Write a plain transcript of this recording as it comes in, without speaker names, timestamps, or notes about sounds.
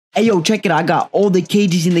Hey yo, check it out. I got all the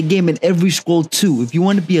cages in the game and every scroll too. If you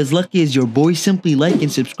want to be as lucky as your boy, simply like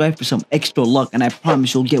and subscribe for some extra luck, and I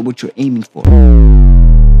promise you'll get what you're aiming for.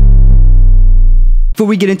 Before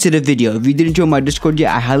we get into the video, if you didn't join my Discord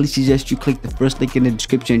yet, I highly suggest you click the first link in the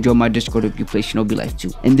description and join my Discord if you play Shinobi Life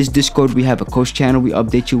 2. In this Discord, we have a coach channel. We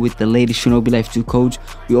update you with the latest Shinobi Life 2 codes.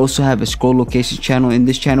 We also have a scroll location channel. In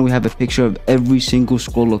this channel, we have a picture of every single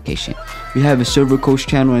scroll location. We have a server coach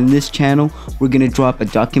channel. In this channel, we're going to drop a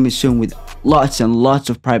document soon with lots and lots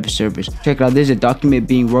of private servers. Check it out, there's a document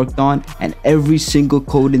being worked on and every single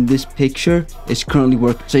code in this picture is currently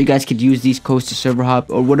working, so you guys could use these codes to server hop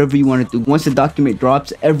or whatever you want to do. Once the document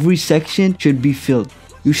drops, every section should be filled.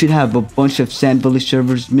 You should have a bunch of Sand Village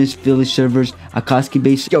servers, Mist Village servers, Akatsuki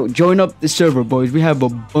base. Yo, join up the server, boys. We have a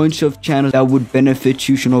bunch of channels that would benefit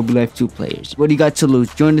you Shinobi Life 2 players. What do you got to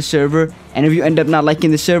lose? Join the server, and if you end up not liking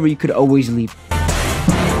the server, you could always leave.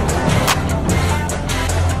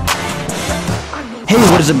 Hey,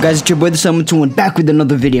 what is up guys, it's your boy the Summon21 back with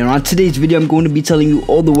another video, and on today's video I'm going to be telling you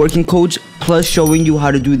all the working codes plus showing you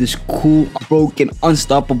how to do this cool, broken,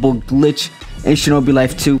 unstoppable glitch in Shinobi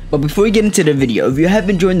Life 2. But before we get into the video, if you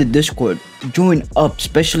haven't joined the Discord, join up,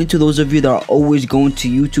 especially to those of you that are always going to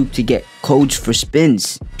YouTube to get codes for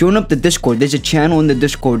spins. Join up the Discord. There's a channel in the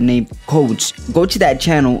Discord named Codes. Go to that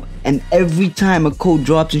channel, and every time a code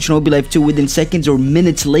drops in Shinobi Life 2, within seconds or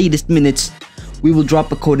minutes, latest minutes, we will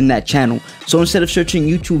drop a code in that channel. So instead of searching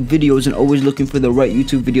YouTube videos and always looking for the right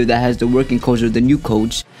YouTube video that has the working codes or the new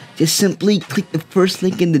codes, just simply click the first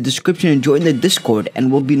link in the description and join the Discord,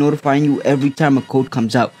 and we'll be notifying you every time a code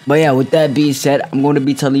comes out. But yeah, with that being said, I'm going to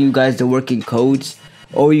be telling you guys the working codes,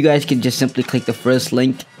 or you guys can just simply click the first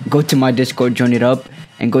link, go to my Discord, join it up,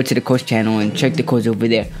 and go to the coach channel and check the codes over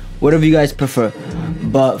there. Whatever you guys prefer.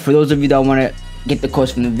 But for those of you that want to get the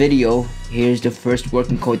codes from the video, here's the first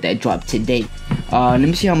working code that dropped today. Let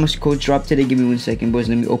me see how much codes dropped today. Give me 1 second, boys.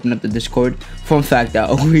 Let me open up the Discord. Fun fact, I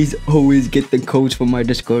always get the codes from my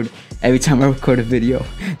Discord every time I record a video.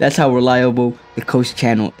 That's how reliable the coach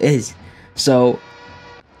channel is. So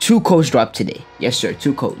 2 codes dropped today. Yes sir,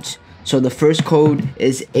 2 codes. So the first code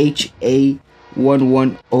is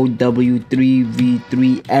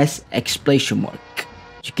HA11OW3V3S exclamation mark.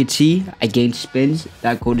 As you can see, I gained spins.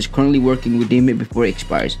 That code is currently working. Redeem it before it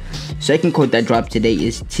expires. Second code that dropped today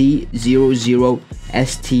is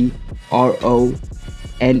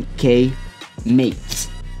T00STRONK mates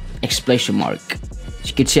exclamation mark. As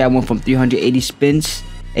you can see, I went from 380 spins,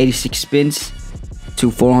 86 spins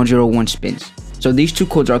to 401 spins. So these 2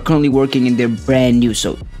 codes are currently working and they're brand new.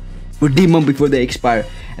 So redeem them before they expire.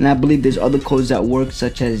 And I believe there's other codes that work,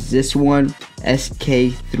 such as this one,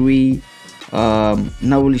 SK3.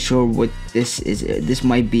 Not really sure what this is. This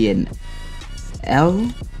might be an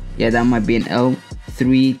L. Yeah, that might be an L.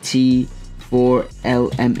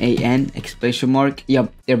 3T4LMAN exclamation mark.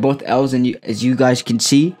 Yep, they're both L's, and as you guys can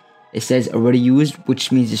see, it says already used,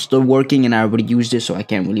 which means it's still working, and I already used it, so I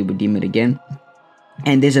can't really redeem it again.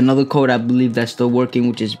 And there's another code I believe that's still working,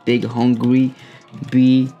 which is Big Hungry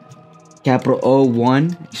B capital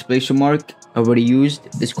O1 exclamation mark. Already used.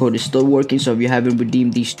 This code is still working, so if you haven't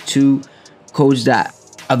redeemed these 2 codes that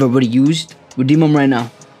I've already used, redeem them right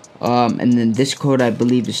now. And then this code I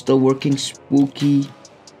believe is still working, Spooky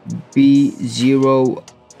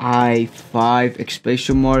B0I5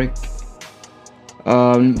 exclamation mark.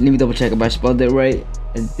 Let me double check if I spelled it right.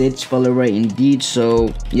 I did spell it right indeed.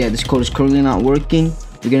 So yeah, this code is currently not working.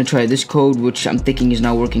 We're gonna try this code, which I'm thinking is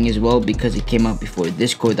not working as well, because it came out before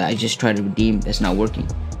this code that I just tried to redeem. That's not working.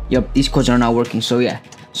 Yep, these codes are not working. So yeah,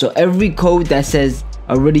 so every code that says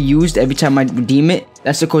already used, every time I redeem it,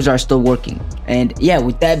 that's the codes that are still working. And yeah,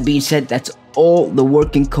 with that being said, that's all the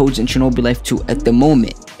working codes in Shinobi Life 2 at the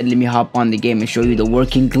moment. And let me hop on the game and show you the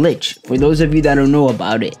working glitch. For those of you that don't know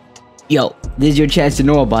about it, yo, this is your chance to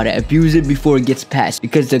know about it. Abuse it before it gets patched,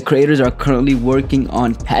 because the creators are currently working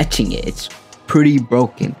on patching it. It's pretty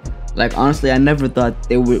broken. Like, honestly, I never thought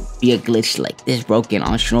there would be a glitch like this broken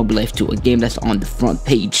on Shinobi Life 2, a game that's on the front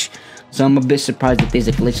page. So I'm a bit surprised that there's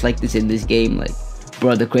a glitch like this in this game. Like,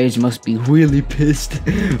 bro, the creators must be really pissed.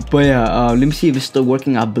 But yeah, let me see if it's still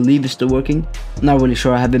working. I believe it's still working. I'm not really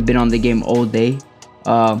sure. I haven't been on the game all day.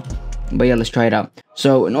 But yeah, let's try it out.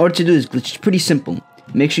 So in order to do this glitch, it's pretty simple.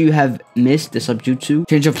 Make sure you have Mist, the subjutsu.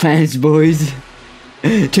 Change your plans, boys.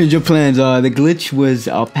 Change your plans. The glitch was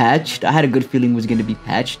patched. I had a good feeling it was going to be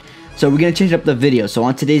patched. So we're going to change up the video. So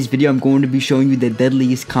on today's video, I'm going to be showing you the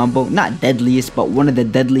deadliest combo. Not deadliest, but one of the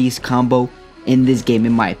deadliest combo in this game,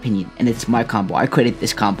 in my opinion. And it's my combo. I created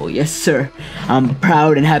this combo. Yes, sir. I'm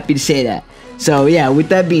proud and happy to say that. So yeah, with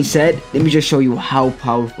that being said, let me just show you how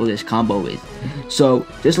powerful this combo is. So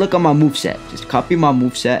just look at my moveset. Just copy my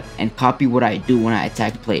moveset and copy what I do when I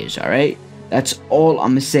attack players, alright? That's all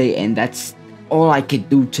I'm gonna say, and that's all I could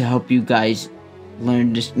do to help you guys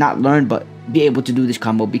learn this, not learn, but be able to do this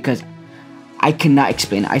combo, because I cannot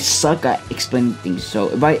explain it. I suck at explaining things.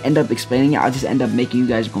 So if I end up explaining it, I'll just end up making you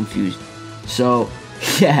guys confused. So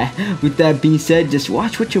yeah, with that being said, just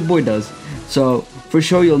watch what your boy does. So for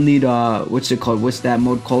sure you'll need what's it called? What's that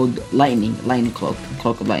mode called? Lightning cloak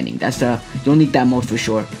of lightning. You'll need that mode for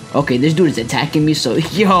sure. Okay, this dude is attacking me, so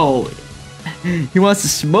yo, he wants to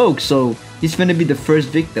smoke, so he's gonna be the first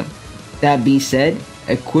victim. That being said,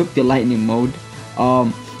 equip your lightning mode.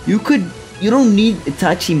 You don't need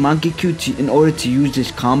Itachi Mangekyu in order to use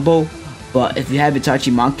this combo, but if you have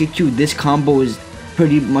Itachi Mangekyu, this combo is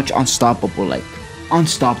pretty much unstoppable, like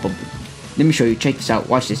unstoppable. Let me show you. Check this out.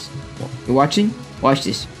 Watch this. You're watching? Watch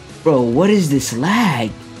this. Bro, what is this lag?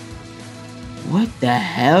 What the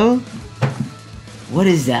hell? What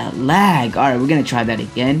is that lag? Alright, we're gonna try that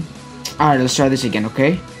again. Alright, let's try this again,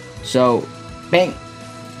 okay? So, bang!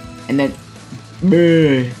 And then,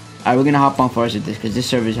 brr. Alright, we're gonna hop on first with this because this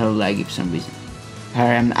server is hella laggy for some reason.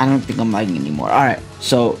 Alright, I don't think I'm lagging anymore. Alright,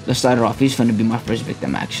 so let's start it off. He's gonna be my first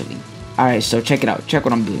victim actually. Alright, so check it out. Check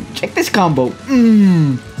what I'm doing. Check this combo.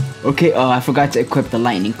 Okay, I forgot to equip the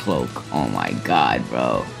lightning cloak. Oh my god,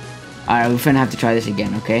 bro. Alright, we're finna have to try this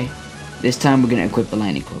again, okay? This time we're gonna equip the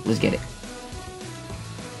lightning cloak. Let's get it.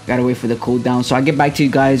 Gotta wait for the cooldown. So I'll get back to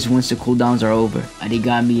you guys once the cooldowns are over. They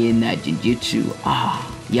got me in that Jinjutsu.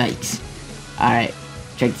 Yikes. Alright.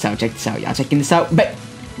 Check this out, check this out. Y'all checking this out? Bang!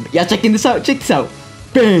 Y'all checking this out? Check this out.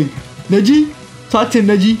 Bang! Neji? Talk to him,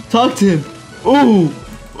 Neji. Talk to him. Oh!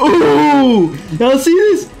 Oh! Y'all see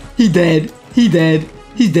this? He dead. He dead.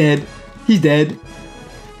 He's dead. He's dead.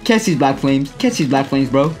 Catch these black flames. Catch these black flames,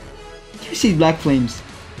 bro. Catch these black flames.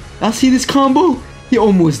 Y'all see this combo? He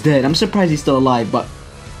almost dead. I'm surprised he's still alive, but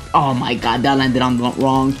oh my god, that landed on the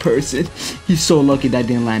wrong person. He's so lucky that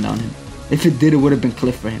didn't land on him. If it did, it would have been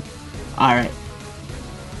cliff for him. Alright.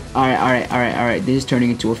 Alright. This is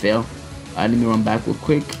turning into a fail. Let me run back real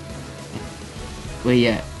quick. Where you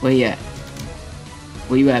at? Where you at?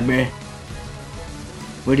 Where you at, bruh?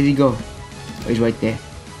 Where did he go? Oh, he's right there.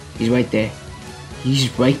 He's right there.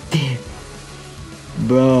 He's right there.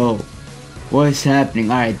 Bro. What's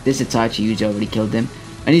happening? Alright, this Itachi user already killed him.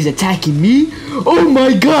 And he's attacking me? Oh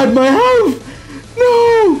my god, my health!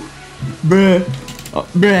 No! Bruh. Oh,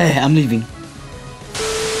 bruh, I'm leaving.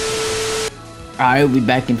 Alright, we'll be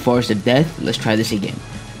back in Forest of Death. Let's try this again.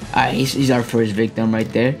 Alright, he's our first victim right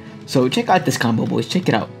there. So check out this combo, boys. Check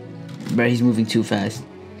it out. Bro, he's moving too fast.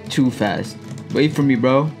 Too fast. Wait for me,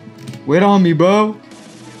 bro. Wait on me, bro.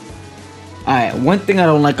 Alright, one thing I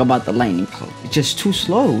don't like about the lightning cloak. It's just too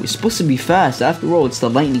slow. It's supposed to be fast. After all, it's the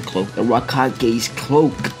lightning cloak. The Rakage's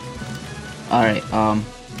cloak. Alright,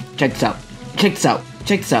 check this out. Check this out.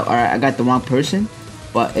 Check this out. Alright, I got the wrong person.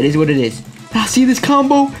 But it is what it is. Y'all see this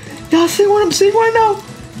combo? Y'all see what I'm saying right now?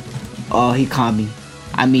 Oh, he caught me.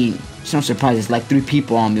 I mean, it's no surprise. It's like 3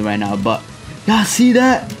 people on me right now. But y'all see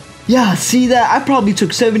that? Yeah, see that? I probably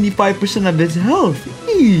took 75% of his health.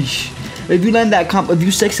 Eesh. If you land that combo, if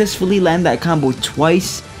you successfully land that combo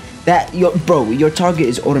twice, your target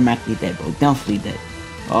is automatically dead, bro. Definitely dead.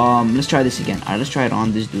 Let's try this again. Alright, let's try it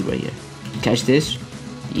on this dude right here. Catch this.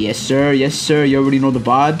 Yes, sir. Yes, sir. You already know the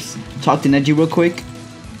vibes. Talk to Neji real quick.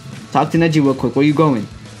 Talk to Neji real quick. Where you going?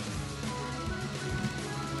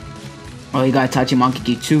 Oh, you got Itachi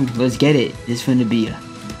Mangekyu too. Let's get it. This is finna be a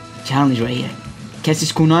challenge right here. Catch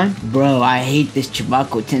this kunai? Bro, I hate this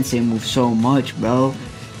Chibako Tensei move so much, bro.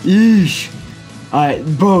 Eesh. Alright,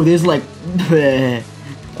 bro, there's like okay,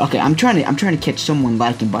 I'm trying to catch someone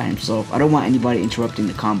lagging by himself. I don't want anybody interrupting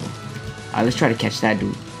the combo. Alright, let's try to catch that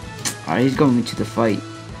dude. Alright, he's going into the fight.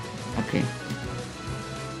 Okay.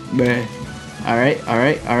 Bruh.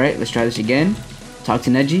 Alright, let's try this again. Talk to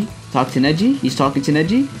Neji. Talk to Neji. He's talking to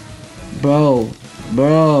Neji. Bro.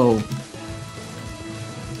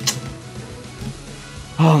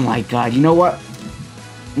 Oh my god, you know what?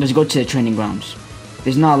 Let's go to the training grounds.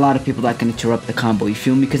 There's not a lot of people that can interrupt the combo, you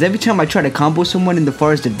feel me? Because every time I try to combo someone in the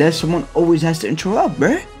Forest of Death, someone always has to interrupt,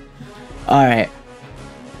 bruh. Alright.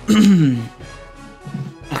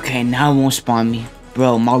 Okay, now it won't spawn me.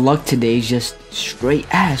 Bro, my luck today is just straight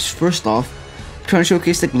ass. First off, I'm trying to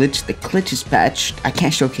showcase the glitch. The glitch is patched. I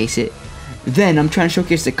can't showcase it. Then I'm trying to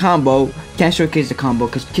showcase the combo. Can't showcase the combo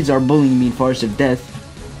because kids are bullying me in Forest of Death.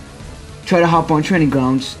 Try to hop on training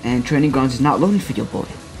grounds, and training grounds is not loading for your boy.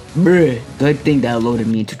 Bruh. Good thing that loaded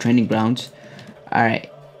me into training grounds. Alright.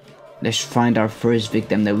 Let's find our first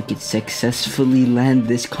victim that we could successfully land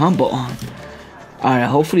this combo on. Alright,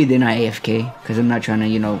 hopefully they're not AFK, because I'm not trying to,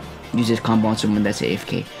 you know, use this combo on someone that's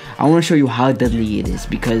AFK. I want to show you how deadly it is,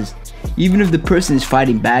 because even if the person is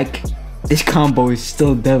fighting back, this combo is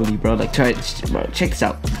still deadly, bro. Like, try it, bro. Check this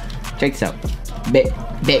out. Check this out. Bang,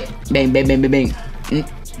 bang, bang, bang, bang, bang, bang.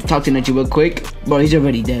 Talk to Neji real quick. Bro, he's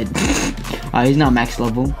already dead. He's not max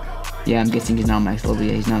level. Yeah, I'm guessing he's not max level.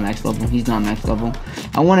 Yeah, he's not max level. He's not max level.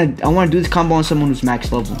 I wanna do this combo on someone who's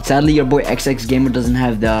max level. Sadly, your boy XX Gamer doesn't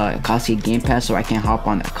have the Akatsuki Game Pass, so I can't hop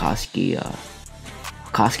on the Akatsuki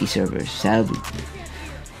servers. Sadly.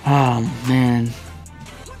 Oh man.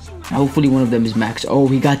 Hopefully one of them is max. Oh,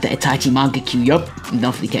 he got the Itachi Mangekyu. Yup, I'm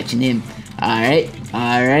definitely catching him. Alright,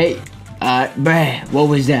 alright. Bruh, what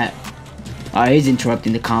was that? He's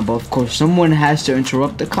interrupting the combo. Of course, someone has to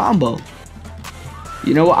interrupt the combo.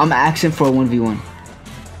 You know what? I'm asking for a 1v1.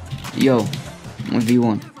 Yo,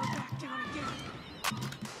 1v1.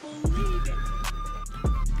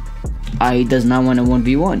 He does not want a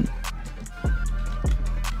 1v1.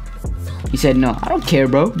 He said no. I don't care,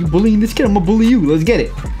 bro. You bullying this kid, I'm gonna bully you. Let's get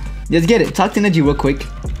it. Let's get it. Talk to Neji real quick.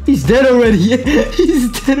 He's dead already. He's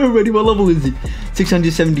dead already. What level is he?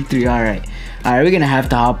 673. Alright. Alright, we're gonna have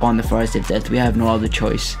to hop on the Forest of Death. We have no other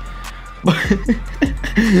choice.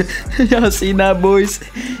 Y'all seen that, boys?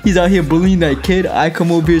 He's out here bullying that kid. I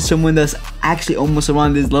come over here, someone that's actually almost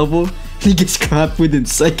around this level. He gets clapped within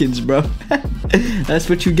seconds, bro. That's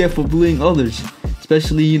what you get for bullying others.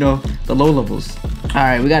 Especially, you know, the low levels.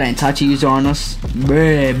 Alright, we got an Itachi user on us.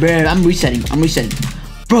 Bruh, bruh, I'm resetting.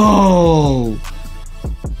 Bro!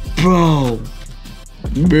 Bro!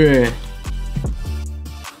 Bruh.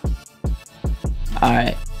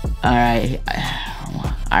 Alright,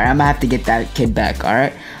 I'm gonna have to get that kid back,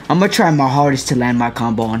 alright? I'm gonna try my hardest to land my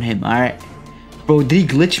combo on him, alright? Bro, did he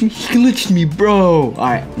glitch me? He glitched me, bro!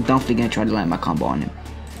 Alright, I'm definitely gonna try to land my combo on him.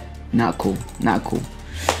 Not cool.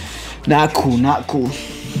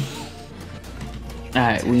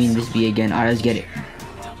 Alright, we need this B again. Alright, let's get it.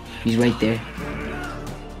 He's right there.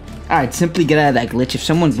 Alright, simply get out of that glitch. If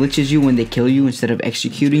someone glitches you when they kill you instead of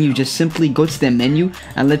executing you, just simply go to their menu,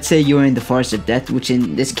 and let's say you're in the Forest of Death, which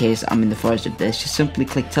in this case, I'm in the Forest of Death. Just simply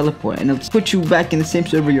click teleport, and it'll put you back in the same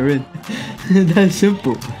server you're in. That's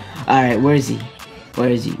simple. Alright, where is he?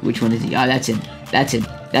 Which one is he? That's him.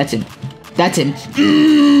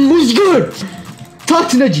 What's good? Talk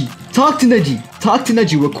to Neji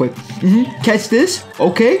real quick. Catch this.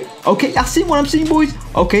 Okay. I see what I'm seeing, boys.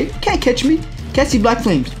 Okay, can't catch me. Catch these black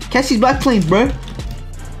flames, bro.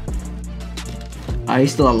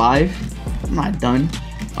 He's still alive. I'm not done.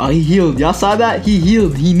 He healed. Y'all saw that? He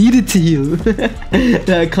healed. He needed to heal.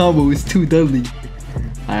 That combo was too deadly.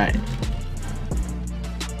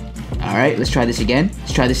 Alright, let's try this again.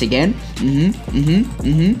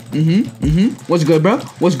 What's good, bro?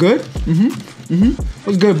 What's good,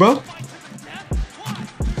 bro?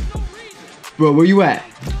 Bro, where you at?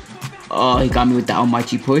 Oh, he got me with the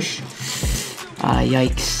almighty push.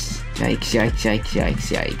 Yikes.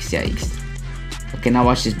 Okay, now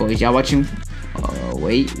watch this, boys. Y'all watch him. Oh,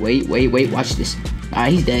 wait. Watch this.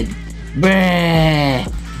 He's dead. Bruh.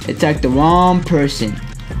 Attacked the wrong person.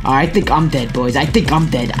 I think I'm dead, boys. No.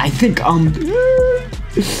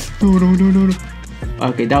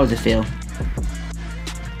 Okay, that was a fail.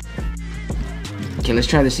 Okay, let's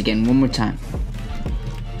try this again. One more time.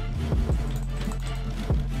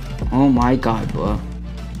 Oh my god, bro.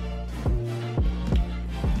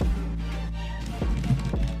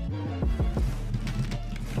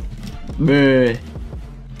 Bruh.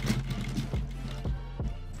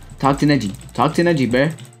 Talk to Neji,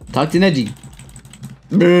 bruh.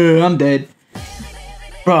 Bruh, I'm dead.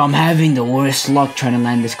 Bro, I'm having the worst luck trying to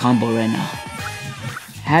land this combo right now.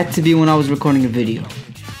 Had to be when I was recording a video.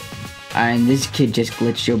 And this kid just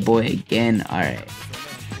glitched your boy again. Alright,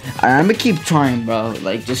 I'm gonna keep trying, bro.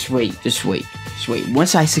 Like, just wait.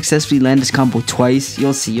 Once I successfully land this combo twice,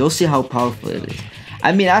 you'll see how powerful it is.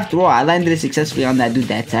 I mean, after all, I landed it successfully on that dude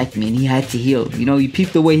that attacked me, and he had to heal. You know, you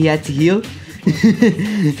peeped the way he had to heal?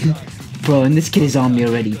 Bro, and this kid is on me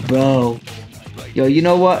already, bro. Yo, you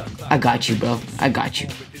know what? I got you, bro. I got you.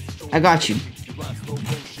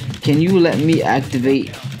 Can you let me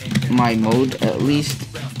activate my mode, at least?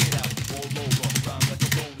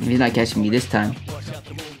 He's not catching me this time.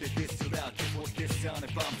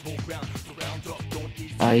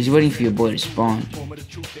 He's waiting for your boy to spawn.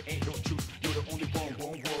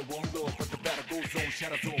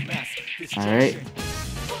 Alright.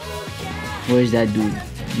 Where's that dude?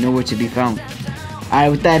 Nowhere to be found.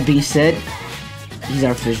 Alright, with that being said, he's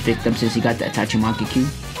our first victim since he got that Itachi Mangekyu.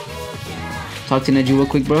 Talk to Neji real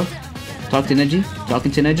quick, bro. Talking to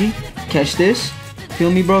Neji. Catch this.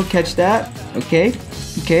 Feel me, bro. Catch that. Okay.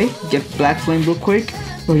 Okay, get Black Flame real quick.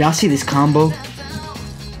 Bro, y'all see this combo?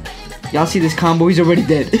 Y'all see this combo? He's already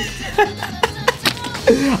dead.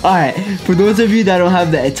 Alright, for those of you that don't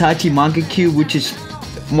have the Itachi Manga Cube, which is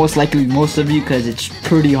most likely most of you, because it's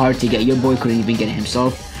pretty hard to get. Your boy couldn't even get it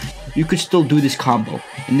himself. You could still do this combo.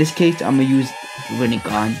 In this case, I'm gonna use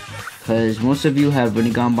Rinnegan, because most of you have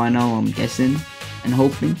Rinnegan by now, I'm guessing and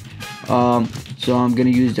hoping. So I'm gonna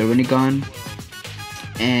use the Rinnegan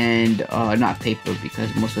and not paper,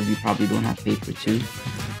 because most of you probably don't have paper too.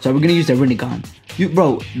 So we're gonna use the Rinnegan.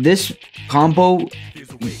 Bro, this combo,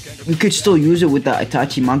 you could still use it with the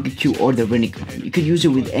Itachi Manga Cube or the Rinnegan. You could use it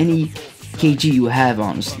with any KG you have,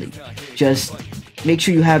 honestly. Just make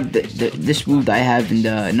sure you have this move that I have in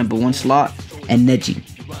the #1 slot and Neji.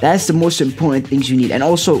 That's the most important things you need. And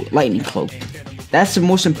also Lightning Cloak. That's the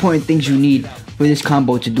most important things you need for this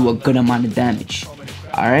combo to do a good amount of damage.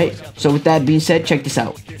 Alright, so with that being said, check this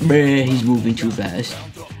out. Bruh, he's moving too fast.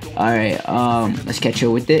 Alright, let's catch her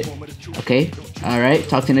with it. Okay, alright,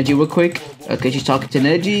 talk to Neji real quick. Okay, she's talking to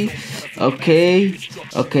Neji. Okay,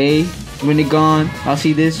 Rinnegan, I'll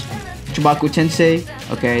see this. Chibaku Tensei.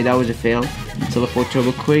 Okay, that was a fail. Teleport her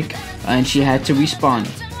real quick. And she had to respawn.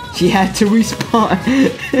 She had to respawn.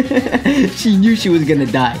 She knew she was gonna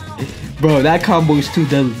die. Bro, that combo is too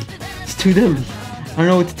deadly. It's too deadly. I don't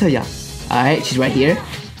know what to tell ya. Alright, she's right here.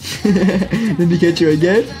 Let me catch her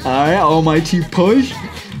again. Alright, almighty push.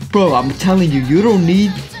 Bro, I'm telling you, you don't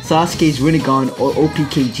need Sasuke's Rinnegan or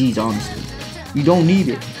OPKGs, honestly. You don't need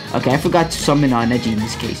it. Okay, I forgot to summon Neji in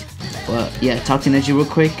this case. But yeah, talk to Neji real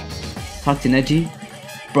quick. Talk to Neji.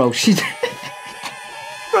 Bro, she's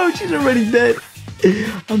bro, she's already dead.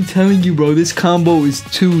 I'm telling you, bro, this combo is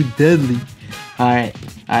too deadly. Alright,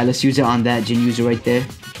 let's use it on that Jin user right there.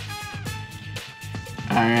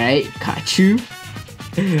 Alright, got you.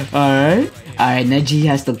 Alright,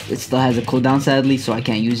 Neji still has a cooldown, sadly, so I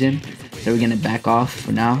can't use him. So we're gonna back off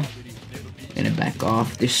for now. Gonna back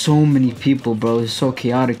off. There's so many people, bro. It's so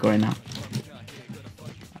chaotic right now.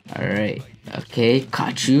 Alright. Okay.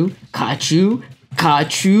 Caught you.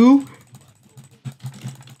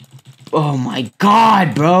 Oh my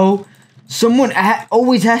god, bro. Someone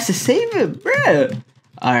always has to save him, bruh.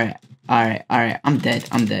 Alright. I'm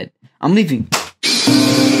dead. I'm leaving.